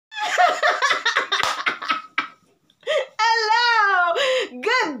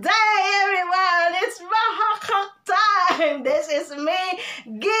and this is me,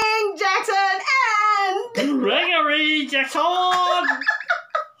 Ging Jackson and Gregory Jackson.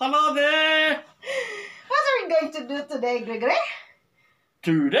 Hello there. What are we going to do today, Gregory?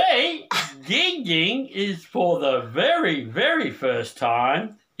 Today, Ging is for the very first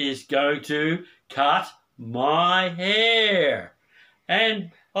time is going to cut my hair. And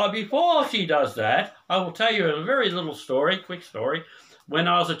before she does that, I will tell you a very little story, quick story. When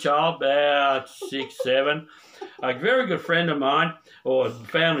I was a child, about 6, 7, a very good friend of mine, or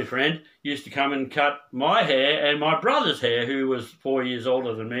family friend, used to come and cut my hair and my brother's hair, who was 4 years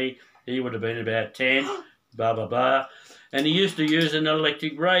older than me. He would have been about 10, blah, blah, blah. And he used to use an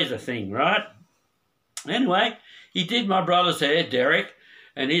electric razor thing, right? Anyway, he did my brother's hair, Derek,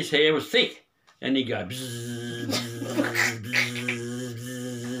 and his hair was thick. And he'd go bzzz, bzzz,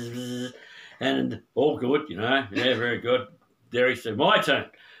 bzzz, and all good, you know, yeah, very good. Derek said, my turn.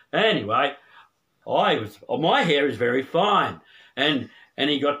 Anyway, my hair is very fine. And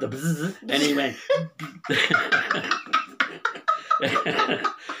he got the bzzz, and he went,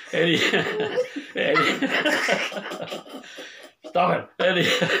 stop it.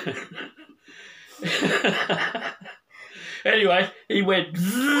 Anyway, he went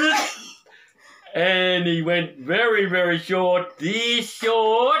bzzz, and he went very short, this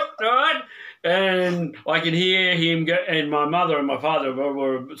short, right? And I can hear him go, and my mother and my father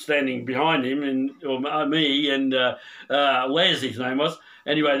were standing behind him, and or me and Les, his name was.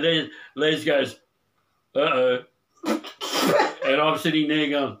 Anyway, Les goes, uh-oh. And I'm sitting there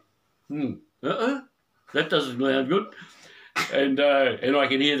going, uh-oh, that doesn't sound good. And I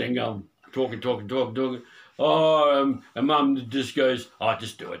can hear them going, talking. Oh, and Mum just goes, oh,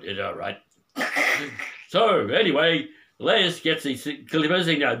 just do it, it's all right. So, anyway, Les gets these clippers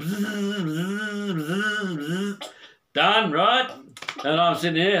and goes, done, right? And I'm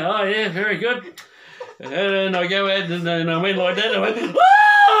sitting here, oh yeah, very good. And then I go out and I went like that, and I went,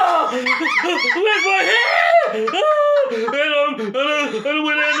 oh! Where's my hair? Oh! And I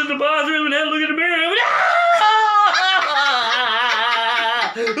went out to the bathroom and had a look in the mirror and I went, ah!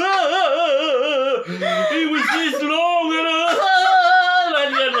 It was this long and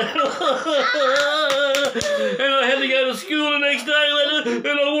I had to go to school the next day and I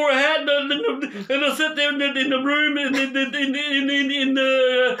wore a hat and I sat there in the room in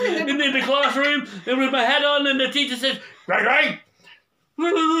the classroom and with my hat on, and the teacher says, Gregory,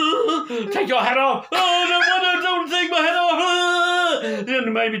 take your hat off. Oh, no, don't take my hat off. And they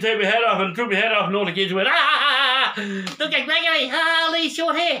made me take my hat off, and I took my hat off, and all the kids went, ah, look at Gregory, holy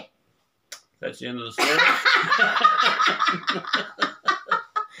short hair. That's the end of the story.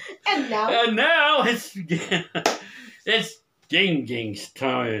 And now it's Ging's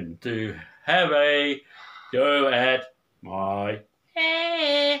turn to have a go at my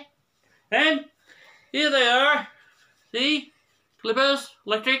hair. And here they are. See? Clippers,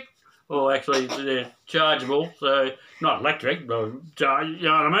 electric. Oh, actually, they're chargeable, so not electric, but you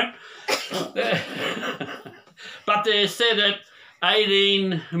know what I mean? But they're set at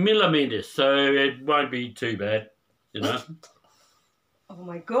 18 millimeters, so it won't be too bad, you know. Oh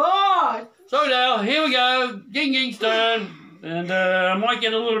my God! So now, here we go, Ging's turn, and I might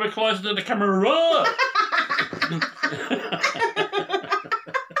get a little bit closer to the camera.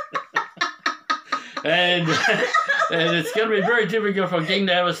 and it's going to be very difficult for Ging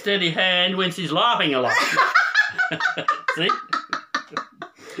to have a steady hand when she's laughing a lot. See?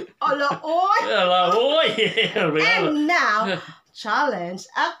 Hello, oi! Hello, oi! Yeah, and now, challenge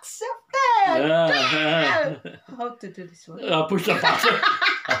accepted! How to do this one? Push the button.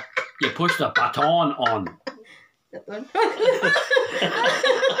 You push the baton on. That one?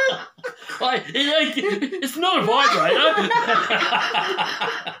 It's not a vibrator.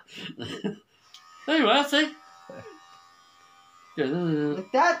 Anyway, see?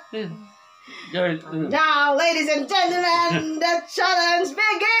 Like that? Yeah. Now, ladies and gentlemen, the challenge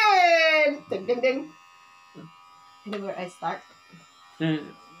begins! Ding, ding, ding. You know where I start?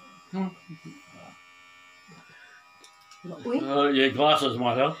 Your glasses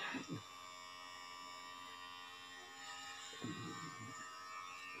might help.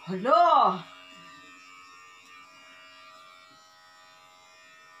 Hello!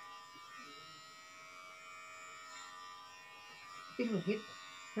 It will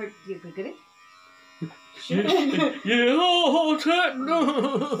hurt you, Gregory. Yeah, oh, it's hurt.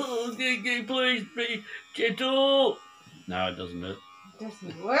 No, please be gentle. No, it doesn't hurt. It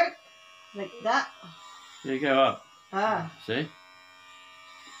doesn't work like that. You go up. Ah. See?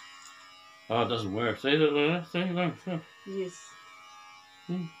 Oh, it doesn't work. See? Look. Yes.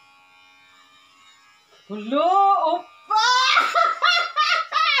 Hello, Oppa!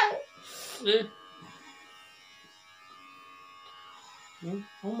 See? Oh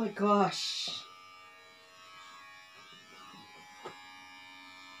my gosh.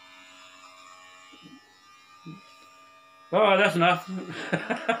 Oh, that's enough.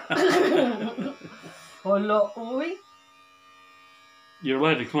 Hello, oi. You're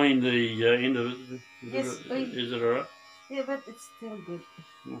allowed to clean the end of it. Yes, Is it alright? Yeah, but it's still good.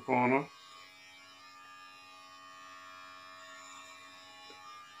 Fine enough.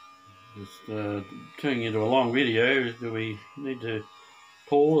 Just turning into a long video. Do we need to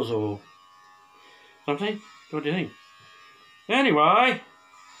pause or something? What do you think? Anyway,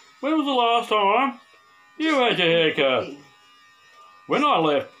 when was the last time you had your haircut? When I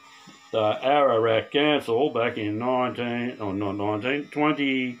left the Ararat Council back in 2019,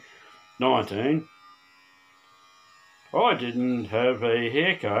 I didn't have a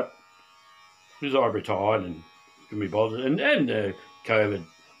haircut because I retired and couldn't be bothered, and COVID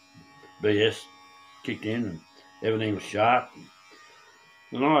BS kicked in and everything was shut,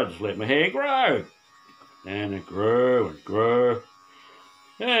 and I just let my hair grow, and it grew and grew,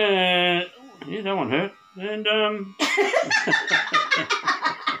 and yeah, that one hurt, and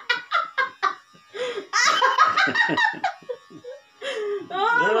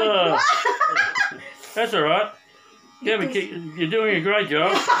Oh my God. That's all right. You're doing a great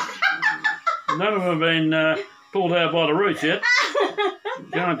job. None of them have been pulled out by the roots yet.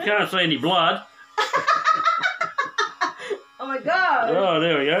 Can't see any blood. Oh my God. Oh,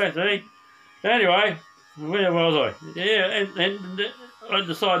 there we go. See. Anyway, where was I? Yeah, and I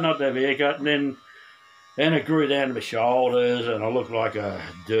decided not to have a haircut, and it grew down to my shoulders, and I looked like a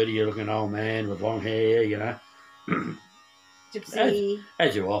dirty-looking old man with long hair, you know. Gypsy.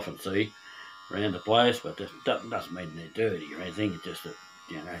 As you often see around the place, but it doesn't mean they're dirty or anything. It's just that,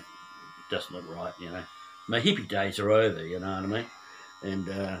 you know, it doesn't look right, you know. My hippie days are over, you know what I mean? And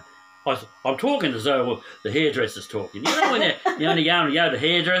I'm talking as though the hairdresser's talking. You know when you only go to the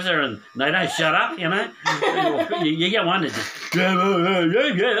hairdresser and they don't shut up, you know? You get one that just,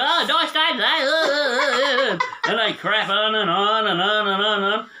 oh, nice day today, and they crap on and on and on and on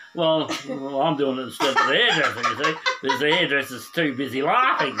and on. Well, I'm doing it instead of the hairdresser, you see, because the hairdresser's too busy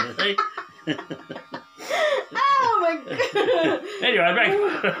laughing, you see. Oh my God. Anyway,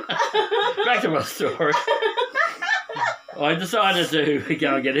 back to my story. I decided to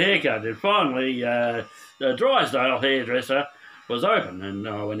go and get a haircut, and finally the Drysdale hairdresser was open, and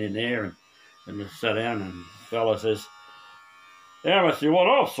I went in there and just sat down, and the fella says, "How much do you want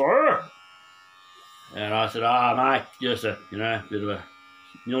off, sir?" And I said, mate, just a, you know, bit of a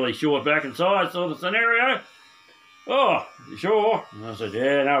nearly short back and side sort of scenario. Oh, you sure? And I said,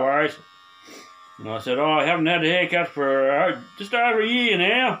 yeah, no worries. And I said, I haven't had a haircut for just over a year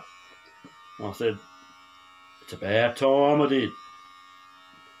now. And I said, it's about time I did.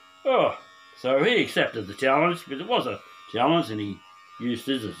 Oh, so he accepted the challenge, because it was a challenge, and he used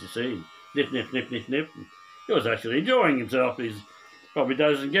scissors, you see. Nip, nip, nip, nip, nip. He was actually enjoying himself. He's probably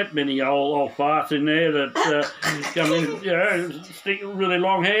doesn't get many old farts in there that come in, you know, stick really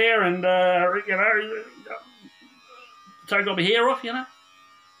long hair and, you know, take all the hair off, you know.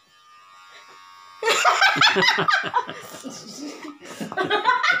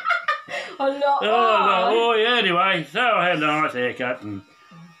 Oh, yeah, anyway, so I had a nice haircut, and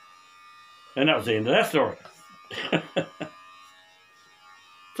that was the end of that story.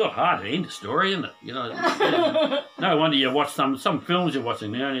 It's not hard to end a story, isn't it? You know, no wonder you watch some films you're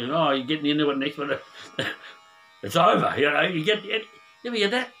watching now, and you're getting into it next, but it's over. You know, you ever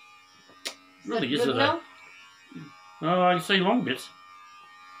get that? Really is it? Oh, I can see long bits.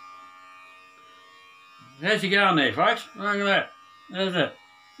 How's you going there, folks? Look at that. There's it.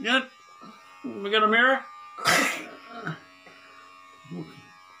 Good. We got a mirror.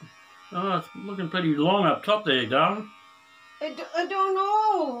 Oh, it's looking pretty long up top there, darling. I don't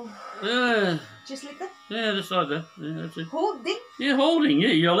know. Yeah. Just like that? Yeah, just like that. Yeah, that's it. Holding? Yeah, holding. Yeah,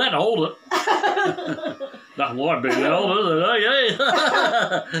 you're allowed to hold it. Nothing like being held, is it? Oh,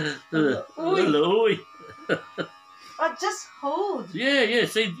 yeah. Hello. Oh, just hold. Yeah.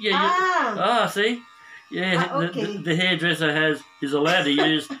 See, yeah. See. Yeah, okay. the hairdresser is allowed to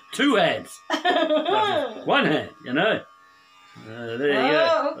use two hands. One hand, you know. There you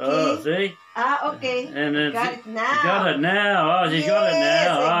go. Okay. Oh, see? Okay. And then Got it now. Got it now. Oh, she got it now. Yes,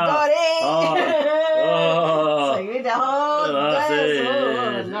 I got it. Oh. So you're the whole See,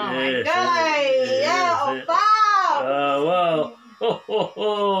 yes, no, my yes, guy. Yeah, Opa. Oh, wow.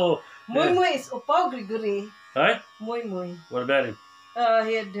 Oh. Moy is Opa Gregory. Hey? Moy. What about him?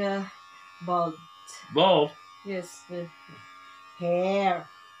 He had bald. Bald? Yes, the hair.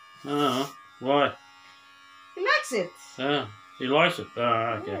 Oh, why? He likes it. Oh, he likes it.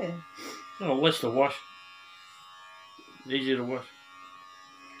 Oh, okay. Yeah. Oh, less to wash. Easier to wash.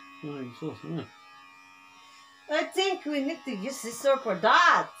 Oh, sauce, yeah. I think we need to use scissors for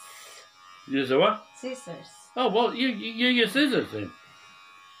that. Use the what? Scissors. Oh, well, you use scissors then.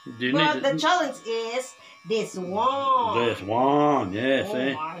 Do you But need the challenge is this one. This one, yeah, Oh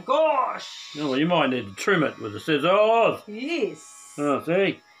see? my gosh. Oh, well, you might need to trim it with the scissors. Yes. Oh,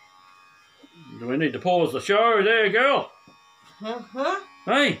 see? Do we need to pause the show there, girl? Uh-huh.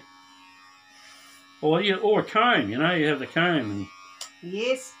 Hey? Or a comb, you know, you have the comb. And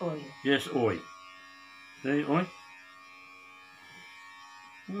Yes, oil. yes, oi. See, oi?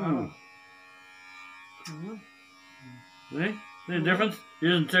 Mm. Mhm. See? See the difference?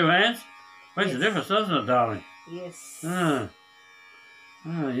 Using two hands? Makes a Yes. difference, doesn't it, darling? Yes. Ah.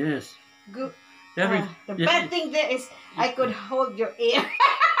 Ah, yes. Good. Every, The yeah, bad thing there is I could hold your ear.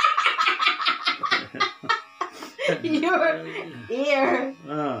 Your ear.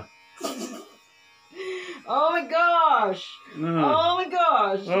 Ah. Oh my gosh. Ah. Oh my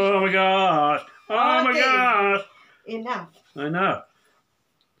gosh. Oh my gosh! Oh my Okay. gosh! Enough. I know.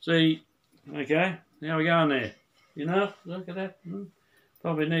 See, okay, now we go on there. You know, look at that.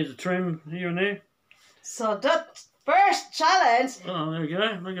 Probably needs a trim here and there. So that first challenge, Oh, there we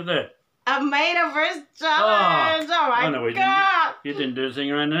go. Look at that. I made a first challenge. Oh, my I know we god. You didn't do the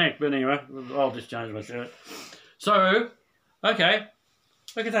thing around the neck, but anyway, I'll just change my shirt. So, okay,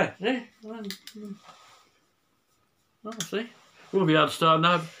 look at that. There. Oh, see, we'll be able to start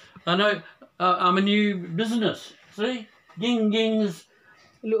now. I know. I'm a new business. See, Ging Ging's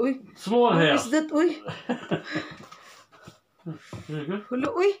Hello, uy. Slaughterhouse. What is that, uy? There you go.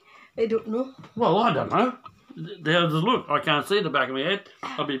 Hello, uy. I don't know. Well, I don't know. There's a look. I can't see the back of my head.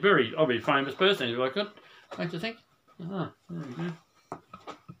 I'll be a famous person if I could. Don't you think? Ah, there you go.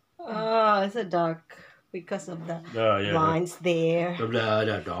 Oh, it's a dark because of the Oh, yeah. lines there. Blah, blah,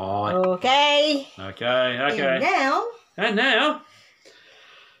 blah, blah. Okay. Okay, And okay. now, And now,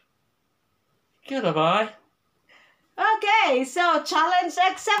 goodbye. okay, so challenge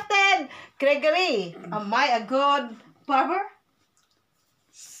accepted. Gregory, am I a good barber?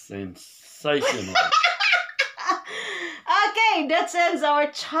 Sensational. Okay, that ends our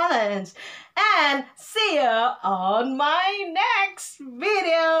challenge. And see you on my next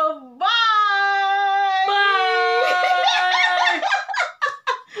video. Bye!